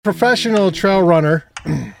Professional trail runner.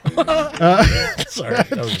 Sorry.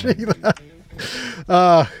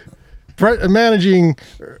 Managing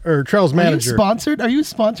or trails manager. Are you a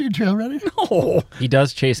sponsored trail runner? No. He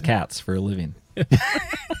does chase cats for a living.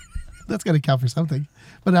 That's got to count for something.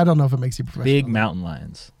 But I don't know if it makes you professional. Big mountain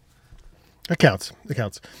lions. It counts.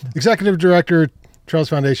 Executive Director, Trails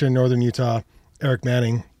Foundation, Northern Utah, Aric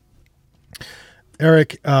Manning.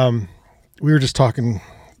 Aric, we were just talking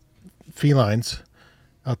felines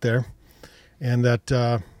out there, and that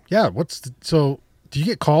so do you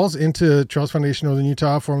get calls into Trails Foundation Northern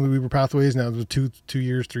Utah, formerly Weaver Pathways, now it was 2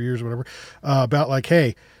 years, 3 years, whatever, about like,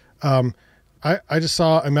 hey, I just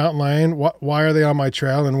saw a mountain lion. Why are they on my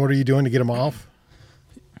trail, and what are you doing to get them off?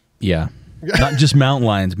 Yeah. Not just mountain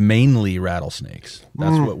lions, mainly rattlesnakes.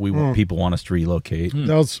 That's what we want. People want us to relocate.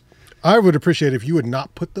 I would appreciate if you would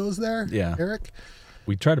not put those there, Yeah. Aric.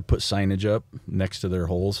 We try to put signage up next to their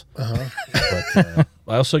holes. But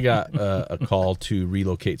I also got a call to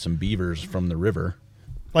relocate some beavers from the river.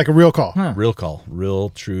 Like a real call. Huh. Real call. Real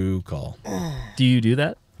true call. Do you do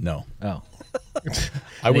that? No. Oh.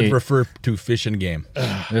 I would refer to Fish and Game.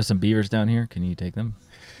 There's some beavers down here. Can you take them?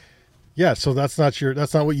 Yeah, so that's not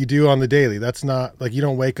what you do on the daily. That's not like you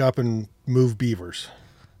don't wake up and move beavers.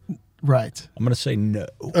 Right. I'm going to say no.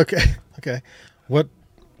 Okay.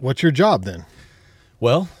 What's your job then?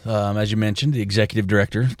 Well, as you mentioned, the executive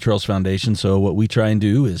director, Trails Foundation. So what we try and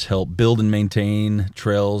do is help build and maintain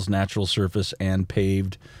trails, natural surface, and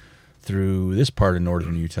paved through this part of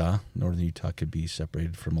northern Utah. Northern Utah could be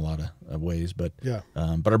separated from a lot of ways, but Yeah.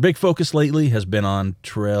 But our big focus lately has been on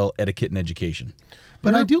trail etiquette and education.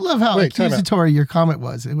 But I do love how accusatory your comment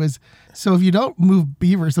was. It was, so if you don't move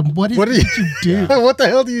beavers, then what did you do? What the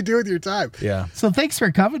hell do you do with your time? Yeah. So thanks for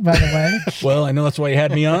coming, by the way. Well, I know that's why you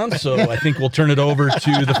had me on, so I think we'll turn it over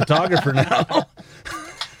to the photographer now.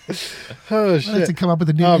 Oh, I have shit. to come up with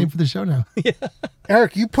a new name for the show now.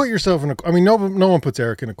 Aric, you put yourself in a... I mean, no one puts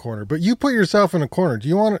Aric in a corner, but you put yourself in a corner. Do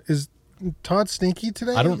you want to... Is Todd sneaky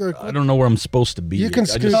today? I don't know where I'm supposed to be. You can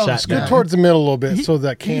I just sat scoot down. towards the middle a little bit so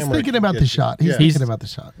that camera... He's thinking about the shot. He's thinking about the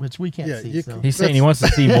shot, which we can't see. So. He's saying he wants to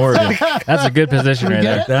see more of it. That's a good position right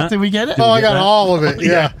there. That? Did we get it? Oh, I got all of it.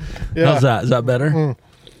 Yeah. How's that? Is that better?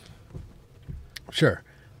 Sure.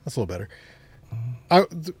 That's a little better.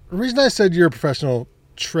 The reason I said you're a professional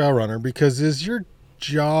trail runner, because is your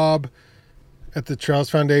job at the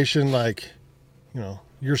Trails Foundation like,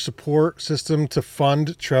 your support system to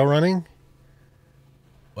fund trail running?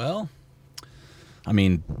 Well, I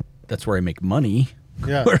mean, that's where I make money.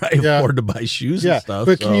 Yeah. Where I afford to buy shoes and stuff.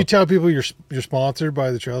 But can you tell people you're sponsored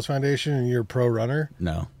by the Trails Foundation and you're a pro runner?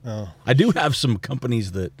 No. Oh. I do have some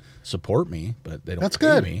companies that support me, but they don't That's pay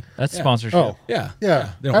good. me. That's sponsorship. Oh. Yeah.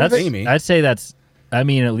 Yeah. They don't pay me. I'd say that's, at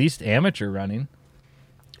least amateur running.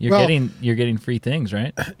 You're getting free things,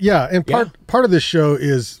 right? Yeah, and part of this show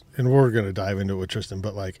is, and we're going to dive into it with Tristan,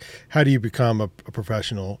 but like, how do you become a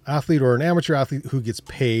professional athlete or an amateur athlete who gets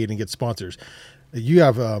paid and gets sponsors? You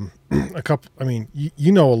have a couple. I mean,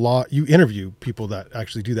 you know a lot. You interview people that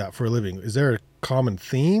actually do that for a living. Is there a common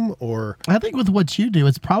theme, or? I think with what you do,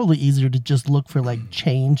 it's probably easier to just look for like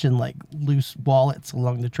change and like loose wallets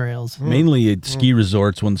along the trails. Mainly at ski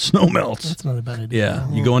resorts when the snow melts. That's not a bad idea.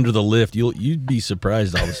 Yeah, you go under the lift. You'd be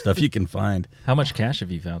surprised all the stuff you can find. How much cash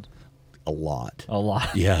have you found? A lot. A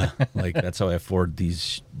lot. Yeah, like that's how I afford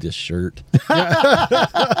this shirt.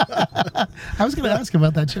 I was going to ask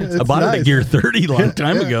about that shirt. I bought it at Gear 30 a long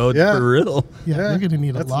time ago. Yeah. For real. Yeah, we're going to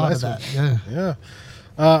need a lot of that. Yeah. Yeah.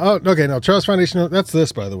 Okay. Now, Trails Foundation. That's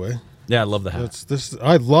this, by the way. Yeah, I love the hat. That's this.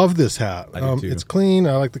 I love this hat. I do too. It's clean.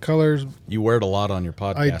 I like the colors. You wear it a lot on your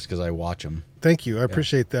podcast because I watch them. Thank you. I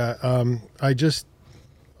appreciate that. I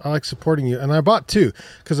like supporting you, and I bought two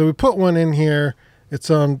because we put one in here. It's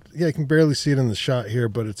on. Yeah, you can barely see it in the shot here,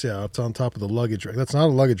 but it's on top of the luggage rack. That's not a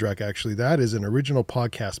luggage rack, actually. That is an original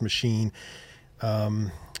podcast machine.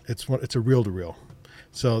 It's a reel-to-reel.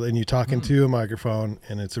 So then you talk into a microphone,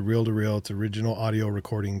 and it's a reel-to-reel. It's original audio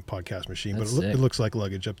recording podcast machine, but it looks like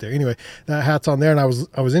luggage up there. Anyway, that hat's on there, and I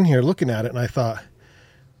was in here looking at it, and I thought,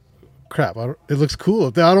 crap, it looks cool.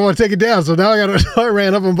 I don't want to take it down, so now I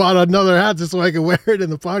ran up and bought another hat just so I could wear it in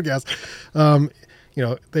the podcast.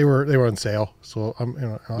 They were on sale, so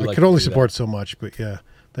I could only support so much. But yeah,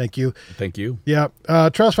 thank you. Thank you. Yeah,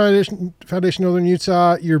 Trails Foundation Northern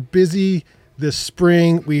Utah. You're busy this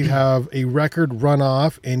spring. We have a record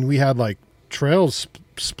runoff, and we had like trails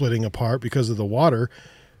splitting apart because of the water.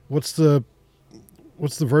 What's the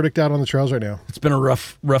verdict out on the trails right now? It's been a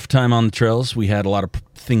rough time on the trails. We had a lot of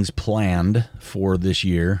things planned for this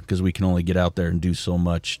year because we can only get out there and do so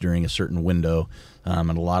much during a certain window, and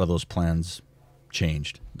a lot of those plans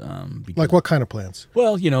changed. Like what kind of plans?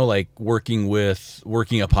 Well, like working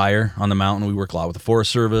up higher on the mountain. We work a lot with the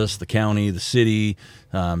Forest Service, the county, the city,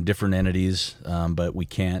 different entities, but we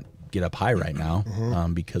can't get up high right now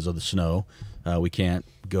because of the snow. We can't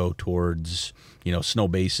go towards, Snow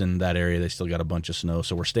Basin, that area. They still got a bunch of snow.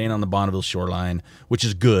 So we're staying on the Bonneville shoreline, which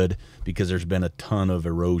is good because there's been a ton of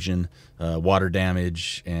erosion, water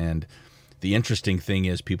damage. And the interesting thing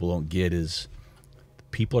is people don't get is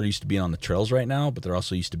people are used to being on the trails right now, but they're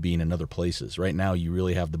also used to being in other places. Right now, you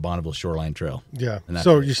really have the Bonneville Shoreline Trail. Yeah.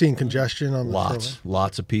 So you're seeing congestion on the trail?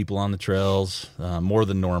 Lots of people on the trails, more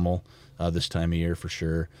than normal this time of year for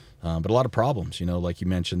sure. But a lot of problems, like you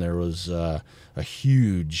mentioned, there was a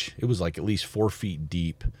huge, it was like at least 4 feet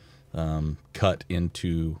deep cut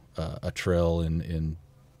into a trail in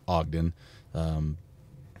Ogden.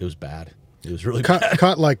 It was bad. It was really bad.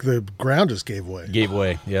 Cut like the ground just gave way. Gave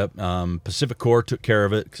way, yep. Pacific Corps took care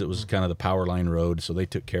of it because it was kind of the power line road, so they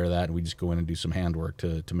took care of that, and we just go in and do some handwork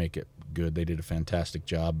to make it good. They did a fantastic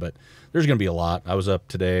job, but there's going to be a lot. I was up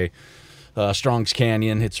today. Strong's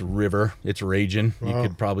Canyon, it's a river. It's raging. Wow. You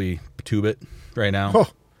could probably tube it right now. Oh,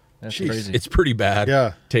 that's crazy. It's pretty bad.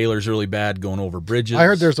 Yeah. Taylor's really bad going over bridges. I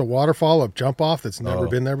heard there's a waterfall of jump off that's never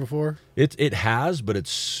been there before. It has, but it's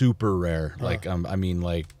super rare. Like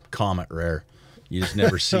comet rare. You just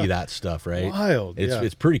never see that stuff, right? Wild.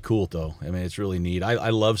 It's pretty cool though. I mean, it's really neat. I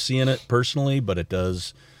love seeing it personally, but it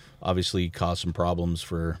does obviously cause some problems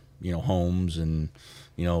for homes and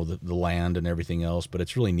the land and everything else. But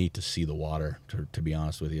it's really neat to see the water. To be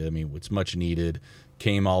honest with you, I mean, it's much needed.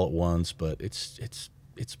 Came all at once, but it's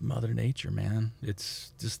Mother Nature, man.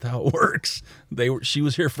 It's just how it works. She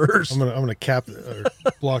was here first. I'm gonna cap or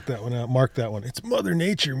block that one out. Mark that one. It's Mother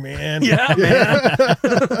Nature, man. Yeah, man.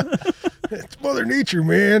 It's Mother Nature,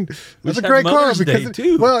 man. That's a great call because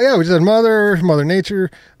too. Well, yeah, we just had Mother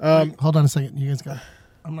Nature. Hold on a second, you guys got.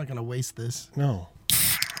 I'm not gonna waste this. No.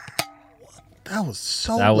 That was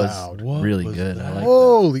so loud. That was really good. I like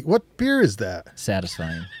Holy, what beer is that?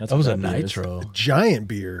 Satisfying. That was a nitro. A giant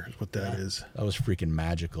beer is what that is. That was freaking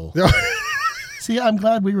magical. See, I'm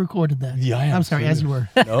glad we recorded that. Yeah, I am I'm sorry, too. as you were.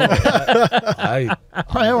 No,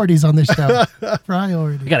 Priorities on this show.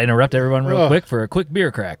 Priorities. We got to interrupt everyone real quick for a quick beer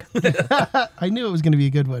crack. I knew it was going to be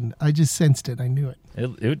a good one. I just sensed it. I knew it.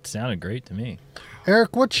 It sounded great to me. Aric,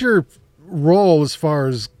 what's your role as far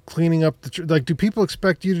as cleaning up do people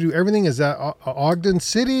expect you to do everything? Is that Ogden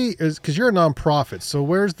City? Because you're a nonprofit, so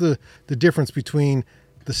where's the difference between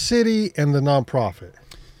the city and the nonprofit?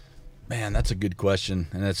 Man, that's a good question,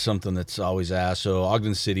 and that's something that's always asked. So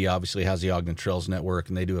Ogden City obviously has the Ogden Trails Network,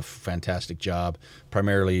 and they do a fantastic job,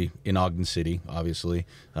 primarily in Ogden City, obviously.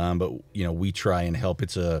 But we try and help.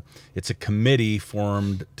 It's a committee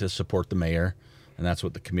formed to support the mayor, and that's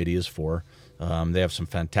what the committee is for. They have some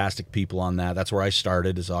fantastic people on that. That's where I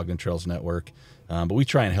started, is Ogden Trails Network. But we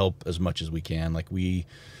try and help as much as we can. Like we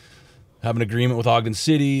have an agreement with Ogden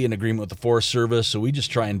City, an agreement with the Forest Service, so we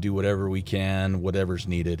just try and do whatever we can, whatever's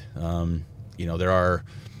needed. There are,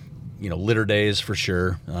 litter days for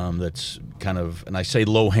sure. That's kind of, and I say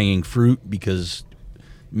low-hanging fruit because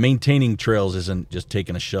maintaining trails isn't just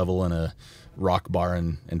taking a shovel and a rock bar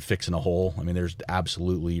and fixing a hole. I mean, there's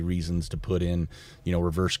absolutely reasons to put in,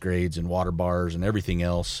 reverse grades and water bars and everything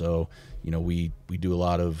else. So, we do a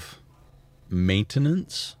lot of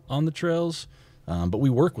maintenance on the trails. But we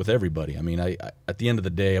work with everybody. I mean, I at the end of the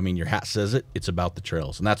day, I mean, your hat says it. It's about the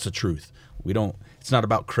trails, and that's the truth. It's not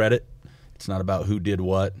about credit. It's not about who did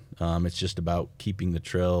what. It's just about keeping the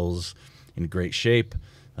trails in great shape,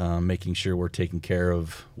 making sure we're taking care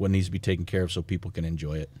of what needs to be taken care of so people can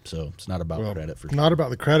enjoy it. So it's not about credit for sure. Not about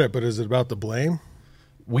the credit, but is it about the blame?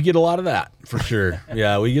 We get a lot of that, for sure.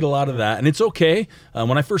 Yeah, we get a lot of that. And it's okay.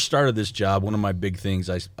 When I first started this job, one of my big things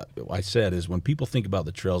I said is when people think about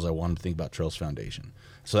the trails, I want them to think about Trails Foundation.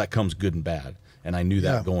 So that comes good and bad. And I knew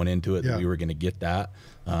that going into it, that we were going to get that.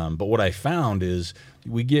 But what I found is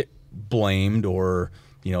we get blamed or,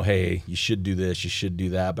 hey, you should do this, you should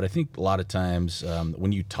do that. But I think a lot of times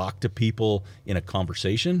when you talk to people in a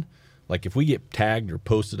conversation, like if we get tagged or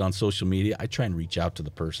posted on social media, I try and reach out to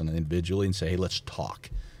the person individually and say, hey, let's talk,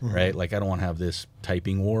 right? Like I don't want to have this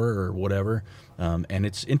typing war or whatever. And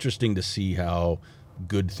it's interesting to see how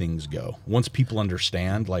good things go. Once people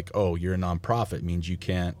understand, like, oh, you're a nonprofit, means you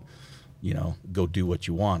can't, go do what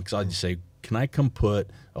you want. Because I just say, can I come put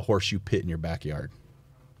a horseshoe pit in your backyard?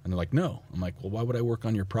 And they're like, no. I'm like, well, why would I work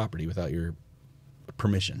on your property without your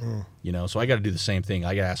permission? So I got to do the same thing.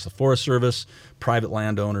 I got to ask the Forest Service, private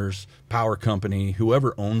landowners, power company,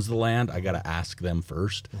 whoever owns the land. I got to ask them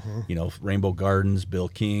first. Rainbow Gardens, Bill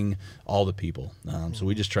King, all the people. So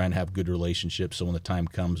we just try and have good relationships. So when the time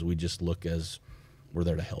comes, we just look as we're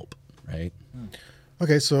there to help, right?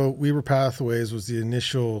 Okay, so Weber Pathways was the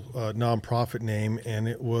initial nonprofit name, and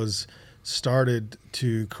it was started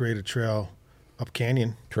to create a trail up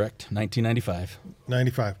canyon. Correct. 1995.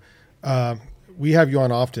 95. We have you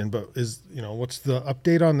on often, but what's the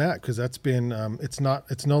update on that? Because that's been it's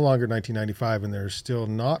no longer 1995, and there's still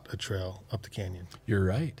not a trail up the canyon. You're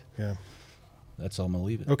right. Yeah. That's all I'm gonna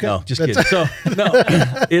leave it. Okay. No, just kidding. So no,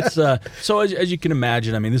 it's so as you can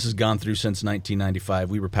imagine, I mean, this has gone through since 1995.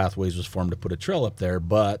 Weber Pathways was formed to put a trail up there,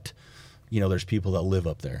 but there's people that live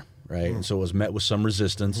up there, right? And so it was met with some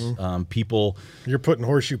resistance. People, you're putting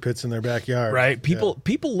horseshoe pits in their backyard, right? People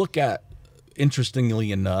look at,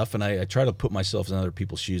 interestingly enough, and I try to put myself in other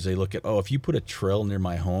people's shoes. They look at, if you put a trail near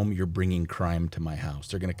my home, you're bringing crime to my house.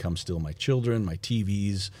 They're going to come steal my children, my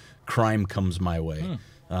TVs. Crime comes my way.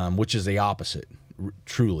 Which is the opposite,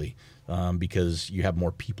 truly, because you have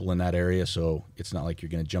more people in that area, so it's not like you're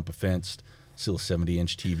going to jump a fence, steal a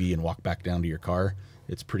 70-inch TV, and walk back down to your car.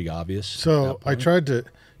 It's pretty obvious. So I tried to,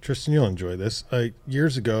 Tristan, you'll enjoy this.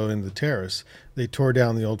 Years ago in the Terrace, they tore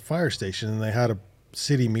down the old fire station, and they had a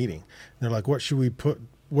city meeting. And they're like, what should we put?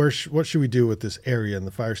 What should we do with this area in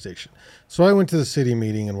the fire station? So I went to the city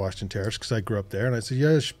meeting in Washington Terrace because I grew up there, and I said,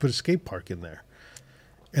 yeah, I should put a skate park in there.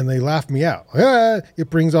 And they laughed me out. It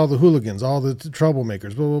brings all the hooligans, all the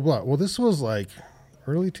troublemakers, blah, blah, blah. Well, this was like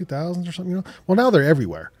early 2000s or something, Well, now they're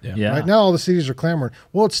everywhere. Yeah. Right now all the cities are clamoring.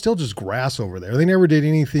 Well, it's still just grass over there. They never did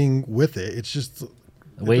anything with it. It's just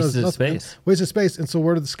wasted space. Wasted space. And so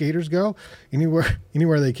where do the skaters go?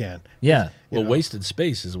 Anywhere they can. Yeah. Well, wasted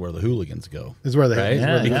space is where the hooligans go. Is where they right?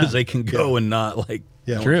 Yeah, because they can go and not no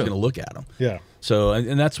one's True. going to look at them. Yeah. So,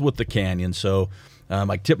 and that's with the canyon. So,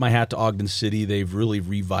 I tip my hat to Ogden City. They've really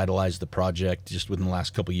revitalized the project just within the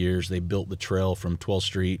last couple of years. They built the trail from 12th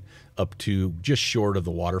Street up to just short of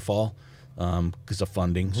the waterfall because of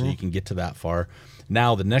funding, so you can get to that far.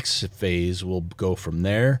 Now the next phase will go from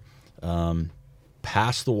there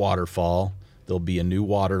past the waterfall. There'll be a new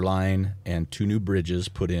water line and 2 new bridges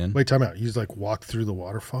put in. Wait, time out. You just walk through the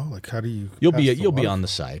waterfall? How do you? You'll be on the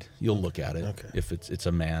side. You'll look at it. Okay. If it's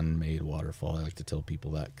a man-made waterfall, I like to tell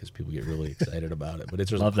people that because people get really excited about it. But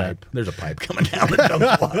there's Love a pipe. There's a pipe coming down that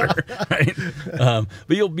dumps water, right?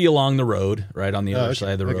 But you'll be along the road, right on the other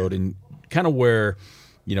side of the road, and kind of where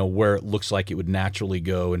it looks like it would naturally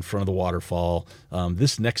go in front of the waterfall.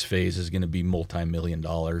 This next phase is going to be multi-million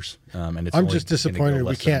dollars, and it's. I'm just disappointed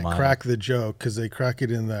we can't crack crack the joke because they crack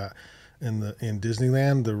it in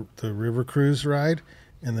Disneyland, the river cruise ride,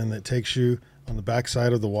 and then it takes you on the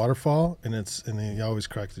backside of the waterfall, and then you always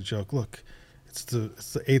crack the joke. Look, it's the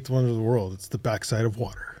 8th wonder of the world. It's the backside of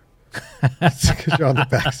water. Because you're on the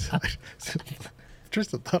backside.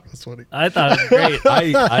 Tristan thought it was funny. I thought it was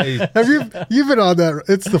great. Have you've been on that?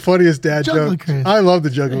 It's the funniest dad Jungle joke. Cruise. I love the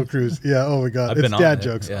Jungle Cruise. Yeah. Oh my god, I've it's been on dad it,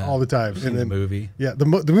 jokes yeah. all the time. Seen the movie. Yeah, the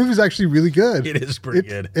movie's actually really good. It is pretty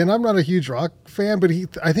good. And I'm not a huge Rock fan, but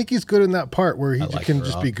I think he's good in that part where he like can The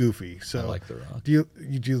just Rock. be goofy. So I like The Rock.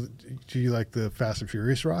 Do you like the Fast and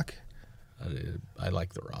Furious Rock? I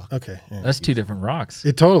like The Rock. Okay. Yeah. That's 2 different rocks.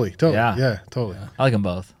 Totally. Yeah. Yeah, totally. I like them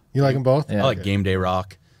both. You like them both? Yeah. I like Game Day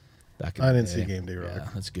Rock. Back in I the didn't see day. Game Day Rock. Yeah,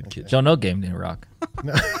 that's a good kid. Don't know Game Day Rock.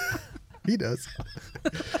 He does.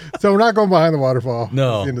 So we're not going behind the waterfall.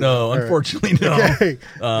 No, At the end of that. All right. unfortunately, no. Okay.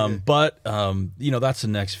 But that's the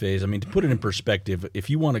next phase. I mean, to put it in perspective, if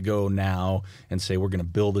you want to go now and say we're going to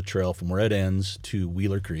build a trail from where it ends to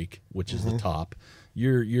Wheeler Creek, which is the top,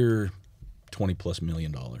 you're $20+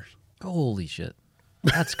 million. Holy shit.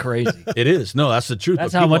 That's crazy. It is. No, that's the truth.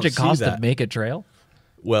 That's but how people much don't it costs see to that. make a trail?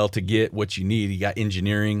 Well, to get what you need, you got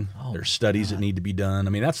engineering. There's studies that need to be done.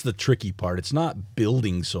 I mean, that's the tricky part. It's not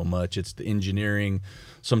building so much; it's the engineering.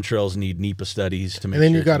 Some trails need NEPA studies to make And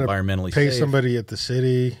then sure you it's got to environmentally pay safe. somebody at the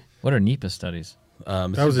city. What are NEPA studies? It's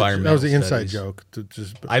That was environmental an inside studies. joke.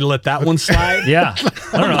 I let that one slide. Yeah.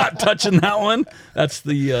 I'm not touching that one. That's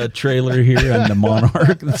the trailer here on the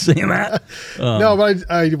Monarch that's saying that. No, but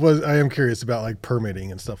I am curious about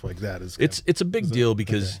permitting and stuff like that. It's a big deal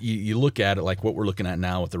because you look at it like what we're looking at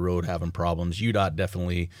now with the road having problems. UDOT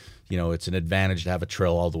definitely, it's an advantage to have a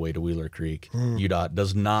trail all the way to Wheeler Creek. UDOT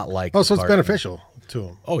does not like. Oh, so it's parking. beneficial to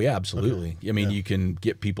them. Oh yeah, absolutely. Okay. I mean, you can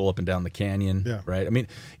get people up and down the canyon, Yeah. right? I mean,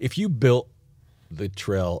 if you built the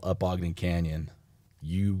trail up Ogden Canyon,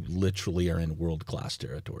 you literally are in world-class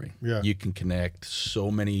territory. Yeah. You can connect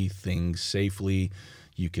so many things safely.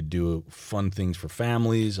 You could do fun things for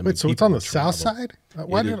families. I mean, Wait, so it's people on the would south travel. side? I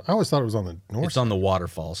always thought it was on the north It's on the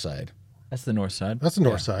waterfall side. That's the north side. That's the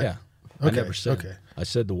north side. Yeah. I Okay, never said. okay. I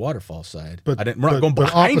said the waterfall side. But I didn't. We're not going but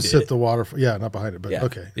behind opposite it. the waterfall. Yeah, not behind it, but Yeah.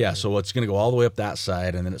 okay. Yeah. So it's going to go all the way up that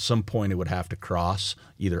side, and then at some point it would have to cross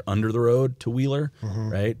either under the road to Wheeler,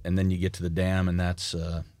 right? And then you get to the dam, and that's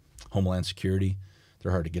Homeland Security.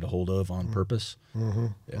 They're hard to get a hold of on purpose. Yeah.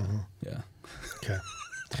 Yeah. Okay.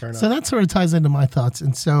 Fair enough. So that sort of ties into my thoughts.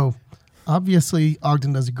 And so obviously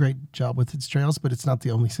Ogden does a great job with its trails, but it's not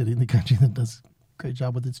the only city in the country that does a great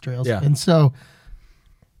job with its trails. Yeah. And so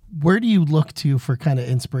where do you look to for kind of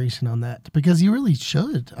inspiration on that? Because you really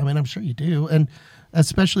should. I mean, I'm sure you do. And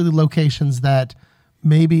especially the locations that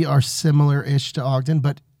maybe are similar-ish to Ogden,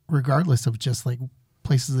 but regardless of just like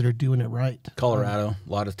places that are doing it right. Colorado,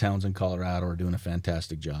 a lot of towns in Colorado are doing a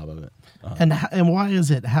fantastic job of it. And why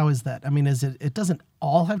is it? How is that? I mean, is it doesn't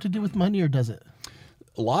all have to do with money, or does it?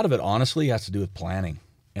 A lot of it, honestly, has to do with planning.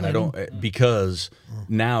 And I don't, because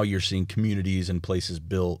now you're seeing communities and places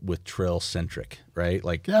built with trail centric, right?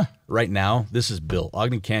 Like right now, this is built.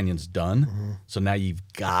 Ogden Canyon's done. So now you've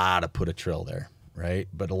got to put a trail there, right?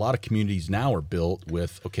 But a lot of communities now are built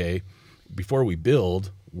with, okay, before we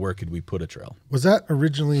build, where could we put a trail? Was that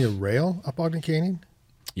originally a rail up Ogden Canyon?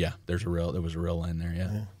 Yeah, there's a rail. There was a rail line there.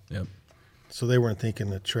 Yeah. Yep. So they weren't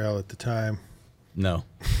thinking the trail at the time. No.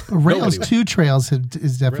 Rails to Trails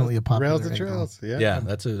is definitely a popular Rails to angle. Trails. Yeah. Yeah,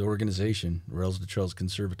 that's an organization. Rails to Trails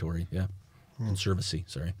Conservatory. Yeah. Conservancy,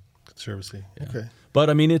 sorry. Conservancy. Yeah. Okay. But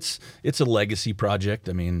I mean, it's a legacy project.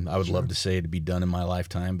 I mean, I would love to say it'd be done in my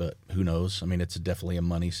lifetime, but who knows? I mean, it's definitely a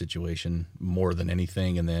money situation more than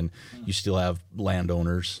anything. And then you still have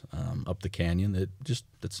landowners up the canyon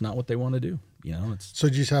that's not what they want to do. You know, it's So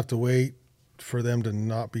you just have to wait for them to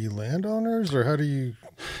not be landowners, or how do you?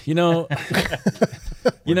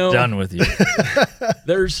 Done with you.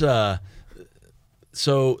 There's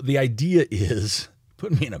so the idea is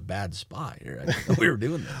putting me in a bad spot here. I didn't know we were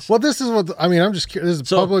doing this. Well, this is what I mean. I'm just curious. This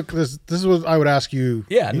is public. This is what I would ask you.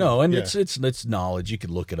 Yeah, no, and it's knowledge. You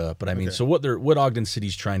could look it up, but I mean, so what Ogden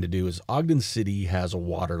City's trying to do is Ogden City has a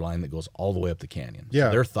water line that goes all the way up the canyon. Yeah,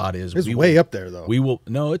 so their thought is it's way up there though.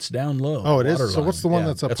 No, it's down low. Oh, it is? Water So what's the line. one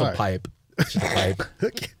that's up That's high? a pipe. It's just a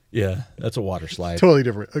pipe. Yeah, that's a water slide. Totally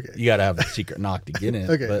different. Okay. You got to have a secret knock to get in.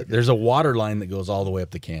 Okay, But there's a water line that goes all the way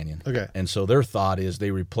up the canyon. Okay. And so their thought is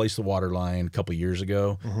they replaced the water line a couple years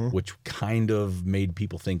ago, which kind of made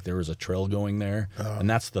people think there was a trail going there. And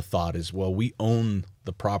that's the thought is, well, we own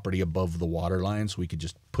the property above the water line, so we could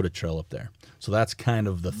just put a trail up there. So that's kind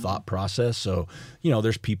of the thought process. So,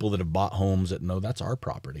 there's people that have bought homes that know that's our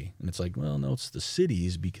property. And it's like, well, no, it's the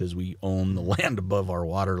city's because we own the land above our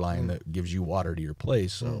water line that gives you water to your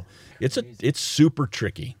place. So it's super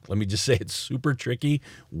tricky. Let me just say it's super tricky.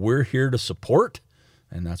 We're here to support,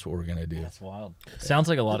 and that's what we're going to do. That's wild. Sounds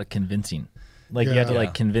like a lot of convincing. Like you have to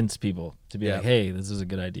convince people to be like, hey, this is a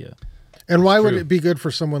good idea. And why would it be good for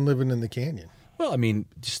someone living in the canyon? Well, I mean,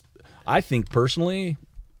 I think personally,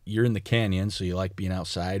 you're in the canyon, so you like being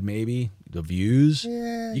outside maybe, the views.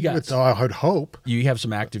 Yeah, you got. I would hope. You have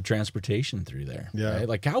some active transportation through there. Yeah. Right?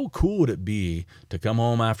 Like, how cool would it be to come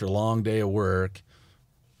home after a long day of work,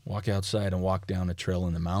 walk outside and walk down a trail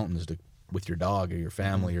in the mountains with your dog or your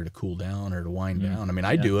family or to cool down or to wind down? I mean,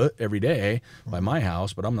 I do it every day by my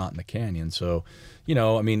house, but I'm not in the canyon. So,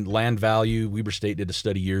 I mean, land value, Weber State did a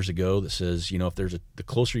study years ago that says, if there's the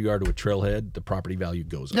closer you are to a trailhead, the property value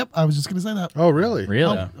goes up. Yep, I was just going to say that. Oh, really?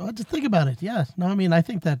 Really? Well, just think about it. Yeah. No, I mean, I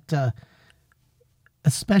think that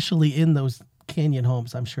especially in those canyon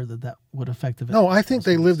homes, I'm sure that would affect the. No, I think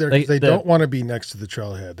they live there because they the- don't want to be next to the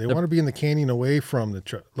trailhead. They want to be in the canyon away from the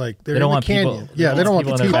trail. Like they're They don't in the want people- canyon. they Yeah, don't they don't want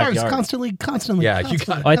want people the in their people. cars backyard. constantly. Yeah, you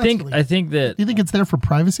got- I think that Do you think it's there for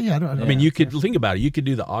privacy? I don't know. I mean, you could think about it. You could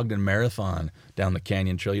do the Ogden Marathon down the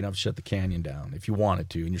canyon trail. You don't have to shut the canyon down if you wanted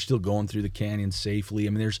to, and you're still going through the canyon safely.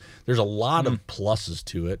 I mean, there's a lot of pluses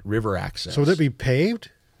to it. River access. So would it be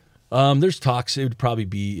paved? There's talks. It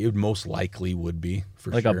would most likely would be for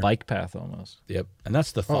like sure. a bike path almost. Yep, and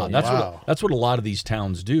that's the thought. wow. That's what a lot of these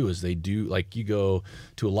towns do. Is they do like you go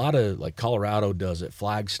to a lot of like Colorado does it,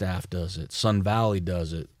 Flagstaff does it, Sun Valley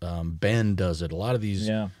does it, Bend does it. A lot of these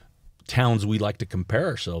towns we like to compare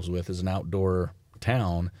ourselves with as an outdoor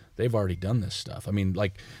town. They've already done this stuff. I mean,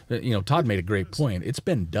 like, Todd made a great point. It's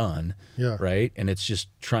been done, right? And it's just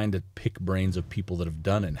trying to pick brains of people that have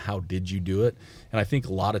done it and how did you do it? And I think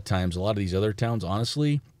a lot of times, a lot of these other towns,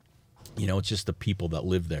 honestly, it's just the people that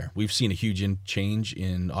live there. We've seen a huge change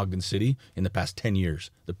in Ogden City in the past 10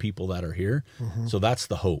 years, the people that are here. So that's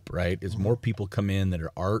the hope, right? Is more people come in that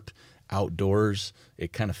are art, outdoors.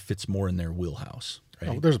 It kind of fits more in their wheelhouse,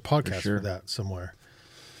 right? Oh, there's a podcast for that somewhere.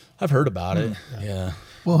 I've heard about it. Yeah.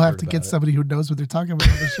 We'll have to get somebody who knows what they're talking about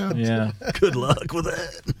on the show. Yeah. Good luck with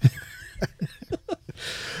that.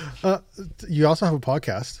 you also have a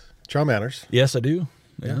podcast, Trail Manners. Yes, I do.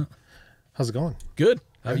 Yeah. How's it going? Good.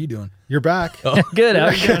 How are you doing? You're back. Good. How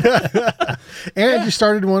are you doing? And you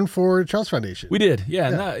started one for Trails Foundation. We did.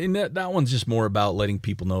 Yeah. And that one's just more about letting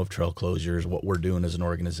people know of trail closures, what we're doing as an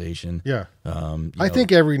organization. Yeah. You I know,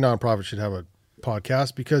 think every nonprofit should have a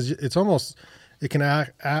podcast because it's almost, it can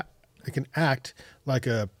act like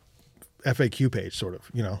a FAQ page, sort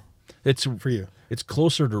of, it's for you. It's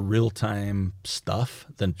closer to real-time stuff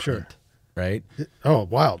than print. Sure. Right?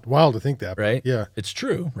 Wild to think that. Right? Yeah. It's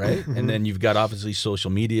true, right? And then you've got obviously social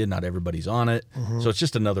media. Not everybody's on it. So it's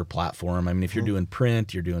just another platform. I mean, if you're doing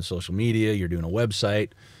print, you're doing social media, you're doing a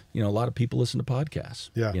website, a lot of people listen to podcasts.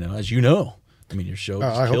 Yeah. As you know. I mean, your show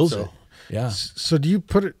just kills it. Yeah. So do you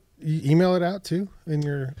you email it out too in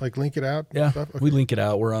your, link it out? Yeah, Stuff? Okay. we link it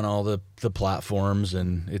out. We're on all the platforms,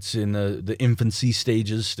 and it's in the infancy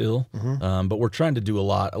stages still. But we're trying to do a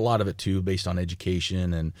lot of it too, based on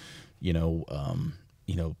education and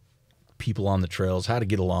people on the trails, how to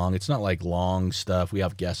get along. It's not like long stuff. We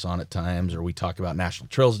have guests on at times, or we talk about National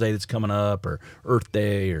Trails Day that's coming up, or Earth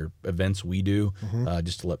Day, or events we do,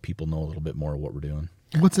 just to let people know a little bit more of what we're doing.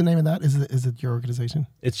 What's the name of that? Is it your organization?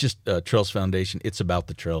 It's just Trails Foundation. It's About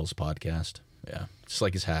the Trails podcast. Yeah, just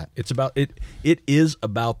like his hat. It's about it. It is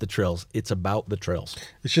about the trails. It's about the trails.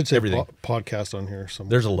 It should say everything. Podcast on here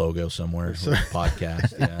somewhere. There's a logo somewhere.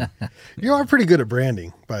 Podcast. Yeah. You are pretty good at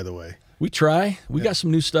branding, by the way. We try. We got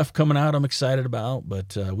some new stuff coming out. I'm excited about,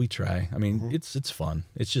 but we try. I mean, it's fun.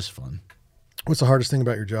 It's just fun. What's the hardest thing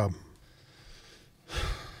about your job?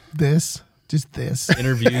 Just this.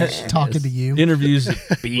 Interviews. Talking to you. Interviews.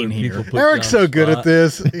 Being here. Eric's so good at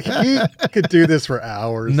this. He could do this for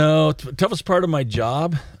hours. No, toughest part of my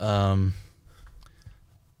job. I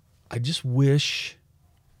just wish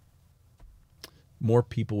more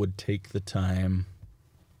people would take the time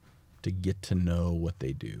to get to know what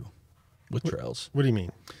they do with trails. What do you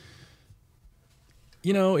mean?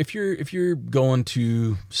 If you're going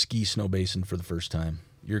to ski Snow Basin for the first time,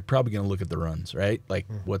 you're probably going to look at the runs, right? Like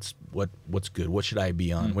what's good? What should I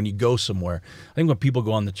be on? When you go somewhere, I think when people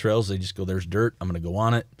go on the trails, they just go, there's dirt, I'm going to go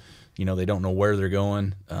on it. They don't know where they're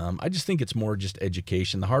going. I just think it's more just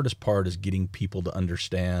education. The hardest part is getting people to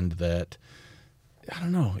understand that, I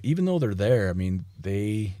don't know, even though they're there, I mean,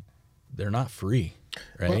 they're not free,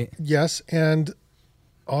 right? Well, yes, and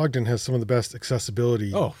Ogden has some of the best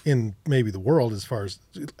accessibility in maybe the world as far as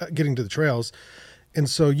getting to the trails. And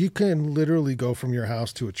so you can literally go from your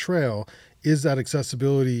house to a trail. Is that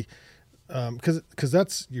accessibility? Because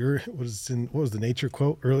that's what was the nature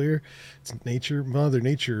quote earlier? It's Mother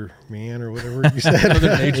Nature, man, or whatever you said.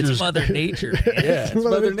 It's Mother Nature. Yeah, it's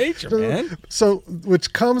Mother Nature, man. So,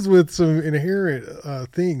 which comes with some inherent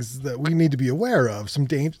things that we need to be aware of. Some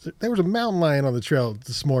danger. There was a mountain lion on the trail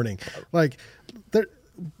this morning, but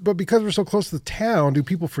because we're so close to the town, do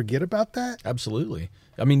people forget about that? Absolutely.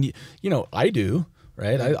 I mean, I do,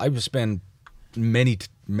 right? I would spend many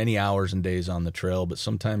hours and days on the trail, but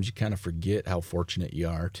sometimes you kind of forget how fortunate you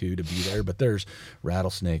are to be there. But there's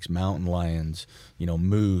rattlesnakes, mountain lions,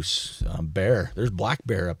 moose, bear. There's black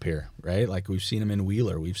bear up here, right? Like we've seen them in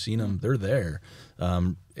Wheeler. We've seen them. They're there.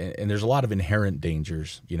 And there's a lot of inherent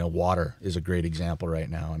dangers. Water is a great example right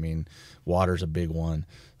now. I mean, water's a big one.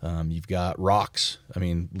 You've got rocks. I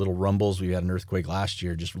mean, little rumbles. We had an earthquake last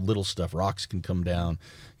year, just little stuff. Rocks can come down.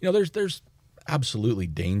 There's absolutely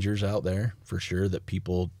dangers out there for sure that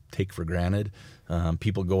people take for granted.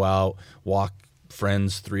 People go out, walk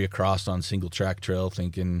friends 3 across on single track trail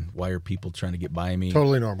thinking, why are people trying to get by me?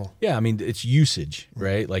 Totally normal. Yeah. I mean, it's usage,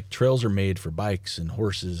 right? Like trails are made for bikes and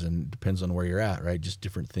horses, and depends on where you're at, right? Just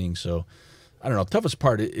different things. So I don't know. Toughest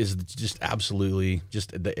part is just absolutely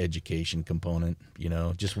just the education component,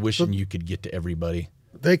 just wishing you could get to everybody.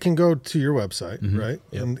 They can go to your website, right?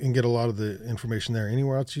 Yep. And get a lot of the information there.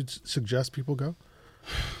 Anywhere else you'd suggest people go?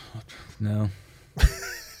 No.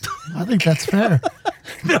 I think that's fair.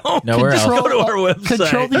 Nowhere else. Go to our website.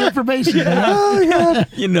 Control the information. Yeah.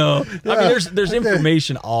 I mean, there's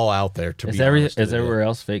information all out there. Is everywhere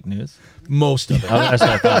else fake news? Most of it. That's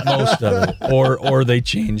what I thought. Most of it. Or they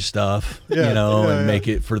change stuff, and make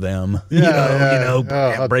it for them.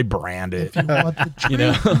 Brand it. If you want the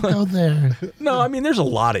truth, go there. No, I mean, there's a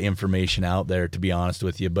lot of information out there, to be honest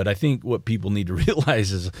with you. But I think what people need to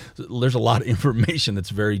realize is there's a lot of information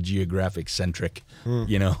that's very geographic centric.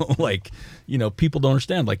 People don't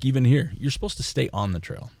understand. Like even here, you're supposed to stay on the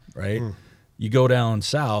trail, right? You go down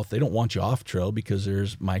south, they don't want you off trail because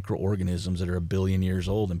there's microorganisms that are 1 billion years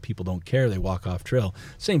old and people don't care. They walk off trail.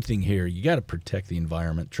 Same thing here. You got to protect the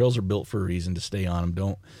environment. Trails are built for a reason, to stay on them.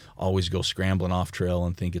 Don't always go scrambling off trail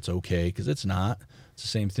and think it's okay, because it's not. It's the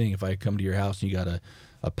same thing. If I come to your house and you got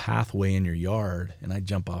a pathway in your yard and I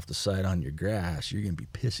jump off the side on your grass, you're going to be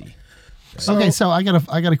pissy. Okay, so I got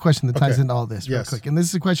a question that ties into all this real Yes. quick, and this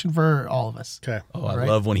is a question for all of us. Okay. Oh, I Right.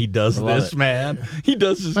 love when he does this, man. He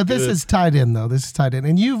does this. But this good. is tied in, though. This is tied in,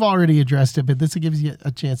 and you've already addressed it. But this gives you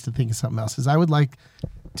a chance to think of something else. Is I would like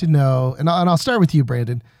to know, and I'll start with you,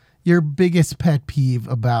 Brandon. Your biggest pet peeve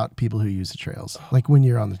about people who use the trails, like when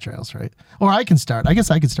you're on the trails, right? Or I can start. I guess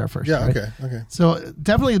I could start first. Yeah. right? Okay. So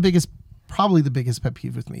definitely probably the biggest pet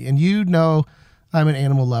peeve with me, and you know, I'm an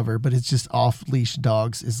animal lover, but it's just off leash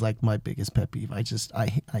dogs is like my biggest pet peeve. I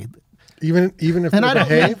Even if and they I don't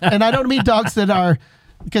behave. and I don't mean dogs that are,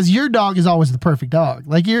 because your dog is always the perfect dog.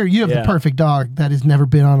 Like you have Yeah. the perfect dog that has never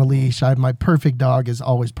been on a leash. My perfect dog is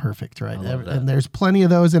always perfect, right? love that. And there's plenty of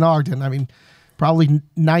those in Ogden. I mean, probably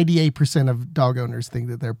 98% of dog owners think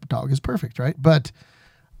that their dog is perfect, right? But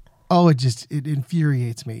it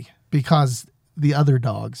infuriates me because the other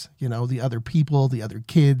dogs, the other people, the other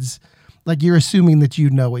kids, like you're assuming that you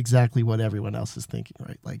know exactly what everyone else is thinking,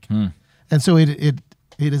 right? Like, and so it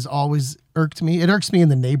has always irked me. It irks me in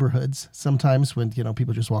the neighborhoods sometimes when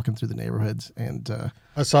people just walking through the neighborhoods and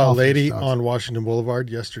I saw a off-leash lady dogs. on Washington Boulevard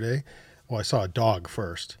yesterday. Well, I saw a dog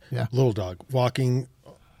first. Yeah. Little dog walking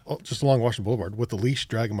just along Washington Boulevard with the leash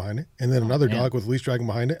dragging behind it, and then another dog with the leash dragging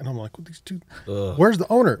behind it. And I'm like, well, these two, where's the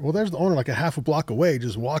owner? Well, there's the owner like a half a block away,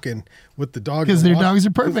 just walking with the dog. because their dogs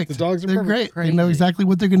are perfect. The dogs are they're perfect. great. They know exactly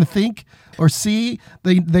what they're going to think or see.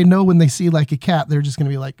 They know when they see like a cat, they're just going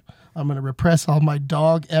to be like, I'm going to repress all my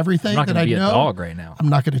dog everything I'm not that going I to be know. a dog right now. I'm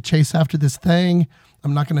not going to chase after this thing.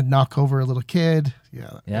 I'm not going to knock over a little kid.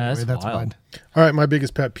 Yeah, Yeah, that's wild. mine. All right, my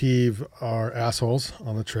biggest pet peeve are assholes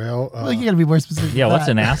on the trail. Well, you got to be more specific. Yeah, than what's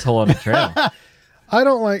that. an asshole on the trail? I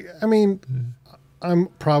don't like. I mean, I'm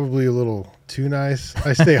probably a little too nice.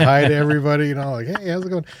 I say hi to everybody, like, hey, how's it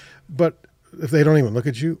going? But if they don't even look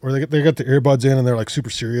at you, or they got the earbuds in and they're like super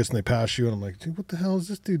serious and they pass you, and I'm like, dude, what the hell is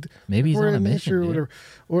this dude? Maybe he's We're on a in mission, nature or dude. whatever.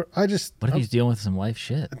 Or I just What if he's dealing with some life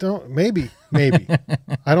shit? maybe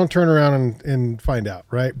I don't turn around and find out,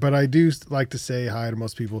 right? But I do like to say hi to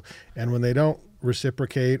most people, and when they don't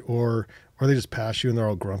reciprocate or they just pass you and they're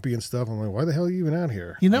all grumpy and stuff, I'm like, why the hell are you even out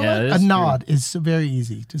here? You know Yeah, what? it a is nod is very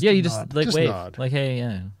easy. Just Yeah, a you nod. just like Just wave, nod. like, hey,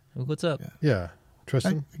 yeah, what's up? Yeah,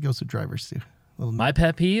 Tristan. It goes with drivers too. Little My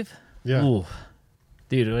pet peeve? Yeah. Ooh.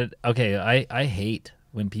 Dude, okay, I hate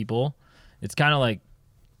when people, it's kind of like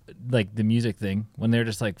the music thing, when they're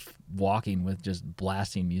just like walking with just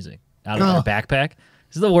blasting music out of Ugh. their backpack.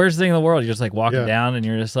 This is the worst thing in the world. You're just like walking Yeah. down and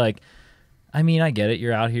you're just like, I mean, I get it.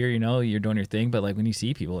 You're out here, you're doing your thing, but like when you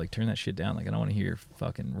see people, like turn that shit down. Like I don't want to hear your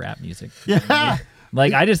fucking rap music. Yeah.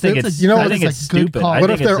 Like I just think That's it's, a- you know I what, think it's it's a good stupid. call. I What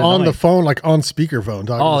think if they're it's on the annoying. phone, like on speakerphone?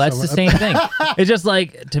 Talking Oh, to that's the someone? same thing. It's just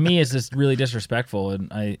like, to me, it's just really disrespectful. And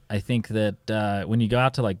I think that when you go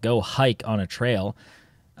out to like go hike on a trail,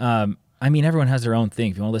 I mean, everyone has their own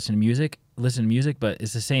thing. If you want to listen to music, but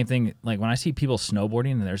it's the same thing. Like when I see people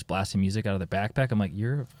snowboarding and they're just blasting music out of their backpack, I'm like,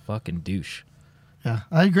 you're a fucking douche. Yeah,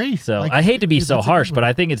 I agree. So Like, I hate to be dude, so that's a harsh, good but one.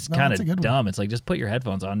 I think it's No, kind that's a good of one. dumb. It's like, just put your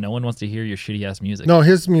headphones on. No one wants to hear your shitty ass music. No,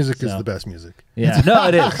 his music is So. the best music. Yeah, no,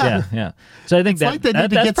 it is. Yeah, yeah. So I think It's like they need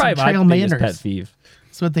to that's get some probably trail my biggest manners. pet peeve.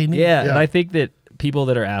 That's what they need. Yeah, Yeah. and I think that people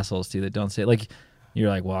that are assholes too, that don't say, like, you're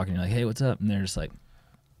like walking, you're like, hey, what's up? And they're just like,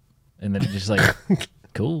 and then it's just like,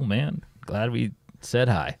 cool, man. Glad we said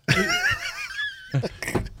hi.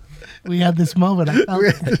 We had this moment. I felt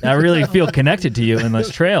it. I really feel connected to you in this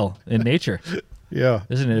trail in nature. Yeah.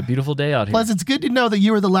 Isn't it a beautiful day out here? Plus, it's good to know that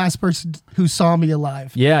you were the last person who saw me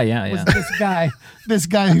alive. Yeah, yeah, Was yeah. this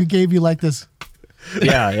guy who gave you like this?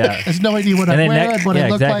 Yeah, yeah. Has no idea what And I'm then wearing, that- what yeah, I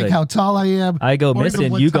look exactly. like, how tall I am. I go or even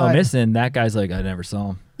missing, what you go time. missing. That guy's like, I never saw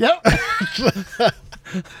him. Yep. I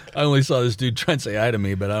only saw this dude try and say hi to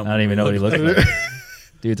me, but I I don't even know what he looked like.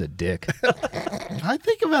 Dude's a dick. I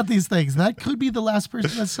think about these things. That could be the last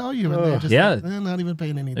person that saw you. And they're just Yeah. like, not even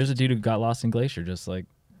paying any attention. There's a dude who got lost in Glacier just like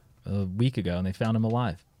a week ago, and they found him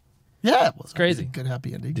alive. Yeah, well, it's crazy. Good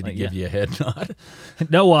happy ending. Did he Like, give yeah. you a head nod?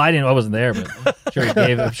 No, well, I wasn't there, but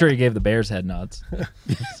I'm sure he gave the Bears head nods.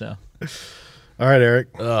 So All right, Aric.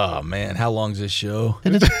 Oh man, how long's this show?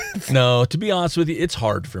 And it's- No, to be honest with you, it's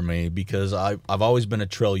hard for me because I've always been a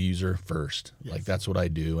trail user first. Like that's what I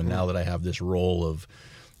do, and now that I have this role of,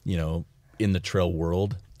 in the trail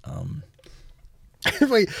world,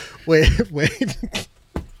 wait.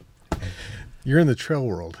 You're in the trail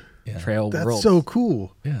world. trail That's world. so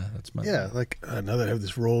cool. Yeah, that's my Like now that I have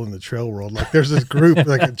this role in the trail world, like there's this group,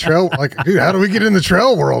 like a trail, like dude, how do we get in the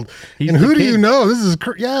trail world? He's and the who do king. you know? This is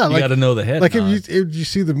You like got to know the head. like nod. if you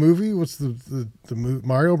see the movie, what's the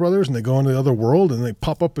Mario Brothers, and they go into the other world and they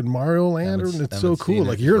pop up in Mario Land, and it's so Haven't cool. seen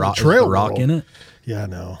Like it. you're in the Is trail the rock world. in it? Yeah,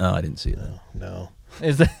 no, Oh, I didn't see that. no.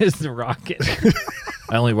 Is the Rocket?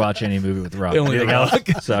 I only watch any movie with the Rock. Only the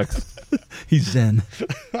Anything else sucks. He's zen.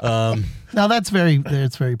 Now that's very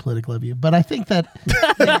political of you, but I think that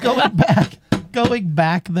going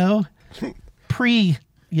back though, pre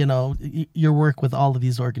your work with all of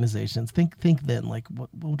these organizations, think then like what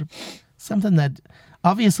would, something that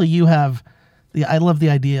obviously you have. I love the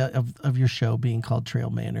idea of your show being called Trail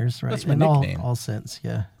Manners, right? That's my in nickname. all sense,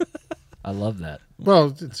 yeah. I love that.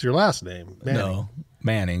 Well, it's your last name, Manning. No,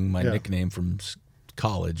 Manning. My Yeah. nickname from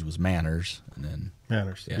college was Manners, and then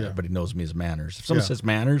Manners. yeah, Yeah, everybody knows me as Manners. If someone Yeah. says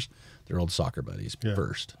Manners, they're old soccer buddies Yeah.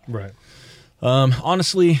 first. right.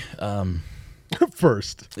 Honestly,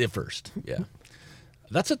 First, at first, yeah.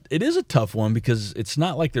 It is a tough one because it's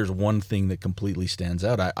not like there's one thing that completely stands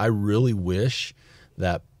out. I really wish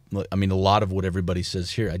that, I mean, a lot of what everybody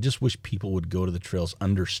says here, I just wish people would go to the trails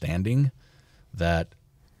understanding that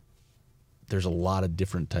there's a lot of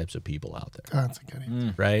different types of people out there, That's a good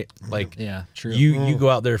idea. right? Like, Yeah, true. you go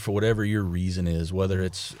out there for whatever your reason is, whether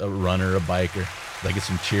it's a runner, a biker. Like, get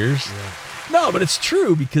some cheers. No, but it's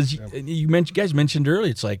true because you guys mentioned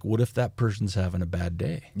earlier. It's like, what if that person's having a bad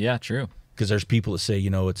day? Yeah, true. Because there's people that say,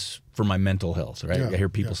 it's for my mental health, right? Yeah, I hear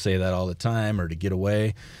people say that all the time, or to get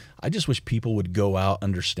away. I just wish people would go out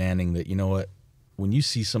understanding that, what, when you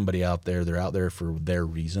see somebody out there, they're out there for their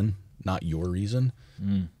reason, not your reason.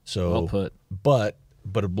 So, Well put. But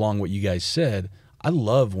along what you guys said, I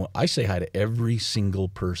love when I say hi to every single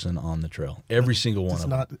person on the trail, every single one Does of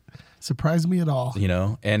them. not surprise me at all.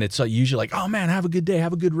 And it's usually like, oh man, have a good day,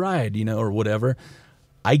 have a good ride, or whatever.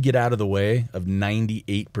 I get out of the way of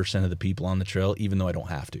 98% of the people on the trail, even though I don't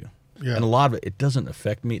have to. Yeah. And a lot of it doesn't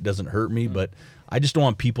affect me, it doesn't hurt me, but I just don't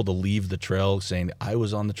want people to leave the trail saying I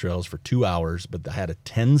was on the trails for 2 hours, but I had a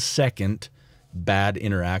 10-second bad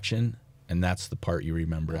interaction, and that's the part you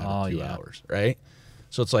remember out of 2 hours, right?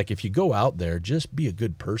 So it's like, if you go out there, just be a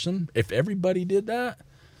good person. If everybody did that,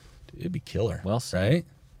 it'd be killer. Well said. Right?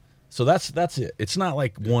 So that's it. It's not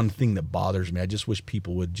like one thing that bothers me. I just wish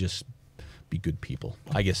people would just be good people.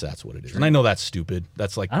 I guess that's what it is. And I know that's stupid.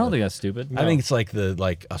 That's like I don't think that's stupid. I think it's like the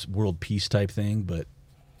a world peace type thing, but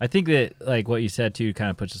I think that like what you said too kind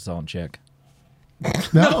of puts us all in check.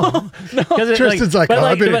 No, Because Tristan's like,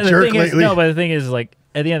 I've been a jerk lately. No, but the thing is, like,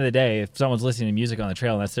 at the end of the day, if someone's listening to music on the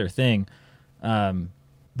trail and that's their thing,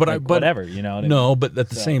 but whatever, you know. What I mean? no, but at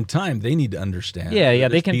the same time, they need to understand. Yeah, that they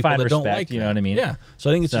there's can people find that don't respect, like you know that. what I mean? Yeah. So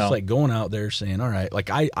I think it's just So- like going out there saying, all right, like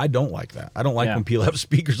I don't like that. I don't like Yeah. when people have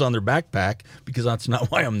speakers on their backpack because that's not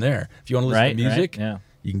why I'm there. If you want to listen Right, to music, right, yeah.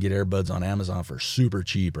 you can get earbuds on Amazon for super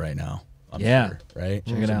cheap right now. I'm Yeah. sure, right?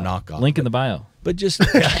 Check it out. Knockoff. Link in the bio. But just on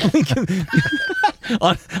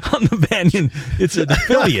the Banyan, it's an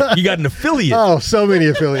affiliate. You got an affiliate. Oh, so many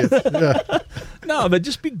affiliates. Yeah. No, but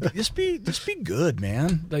just be good,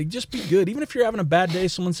 man. Like, just be good. Even if you're having a bad day,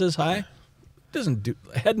 someone says hi. Doesn't do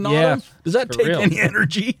head nod. Yeah, Does that for take real. any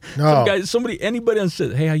energy? No. Anybody else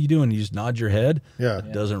says, "Hey, how you doing?" You just nod your head. Yeah.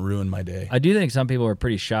 It doesn't ruin my day. I do think some people are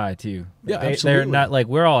pretty shy too. Yeah, They're absolutely. not like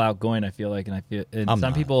we're all outgoing. I feel like, and I'm some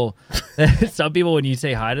not. people, some people when you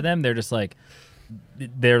say hi to them, they're just like,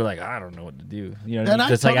 I don't know what to do. You know, what I and mean? I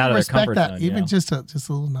Just totally like out of their respect comfort that. zone. you Even know? just a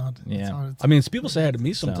little nod. Yeah. That's all it's- I mean, people say hi to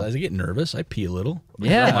me sometimes. I get nervous. I pee a little.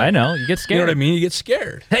 Yeah, I know. You get scared. You know what I mean? You get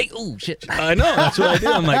scared. Hey, oh shit! I know. That's what I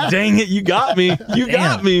do. I'm like, dang it, you got me. You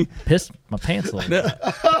got Damn. me. Pissed my pants a little bit.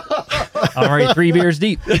 I'm already 3 beers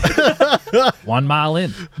deep. 1 mile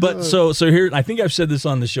in. But so here, I think I've said this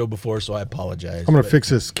on the show before, so I apologize. I'm gonna but fix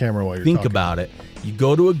this camera while you're think talking. about it. You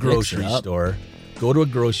go to a grocery up. store. Go to a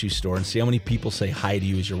grocery store and see how many people say hi to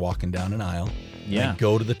you as you're walking down an aisle. Yeah. And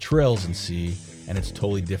go to the trails and see, and it's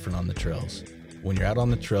totally different on the trails. When you're out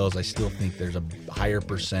on the trails, I still think there's a higher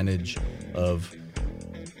percentage of,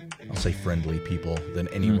 I'll say, friendly people than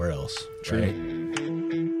anywhere else. True. Right?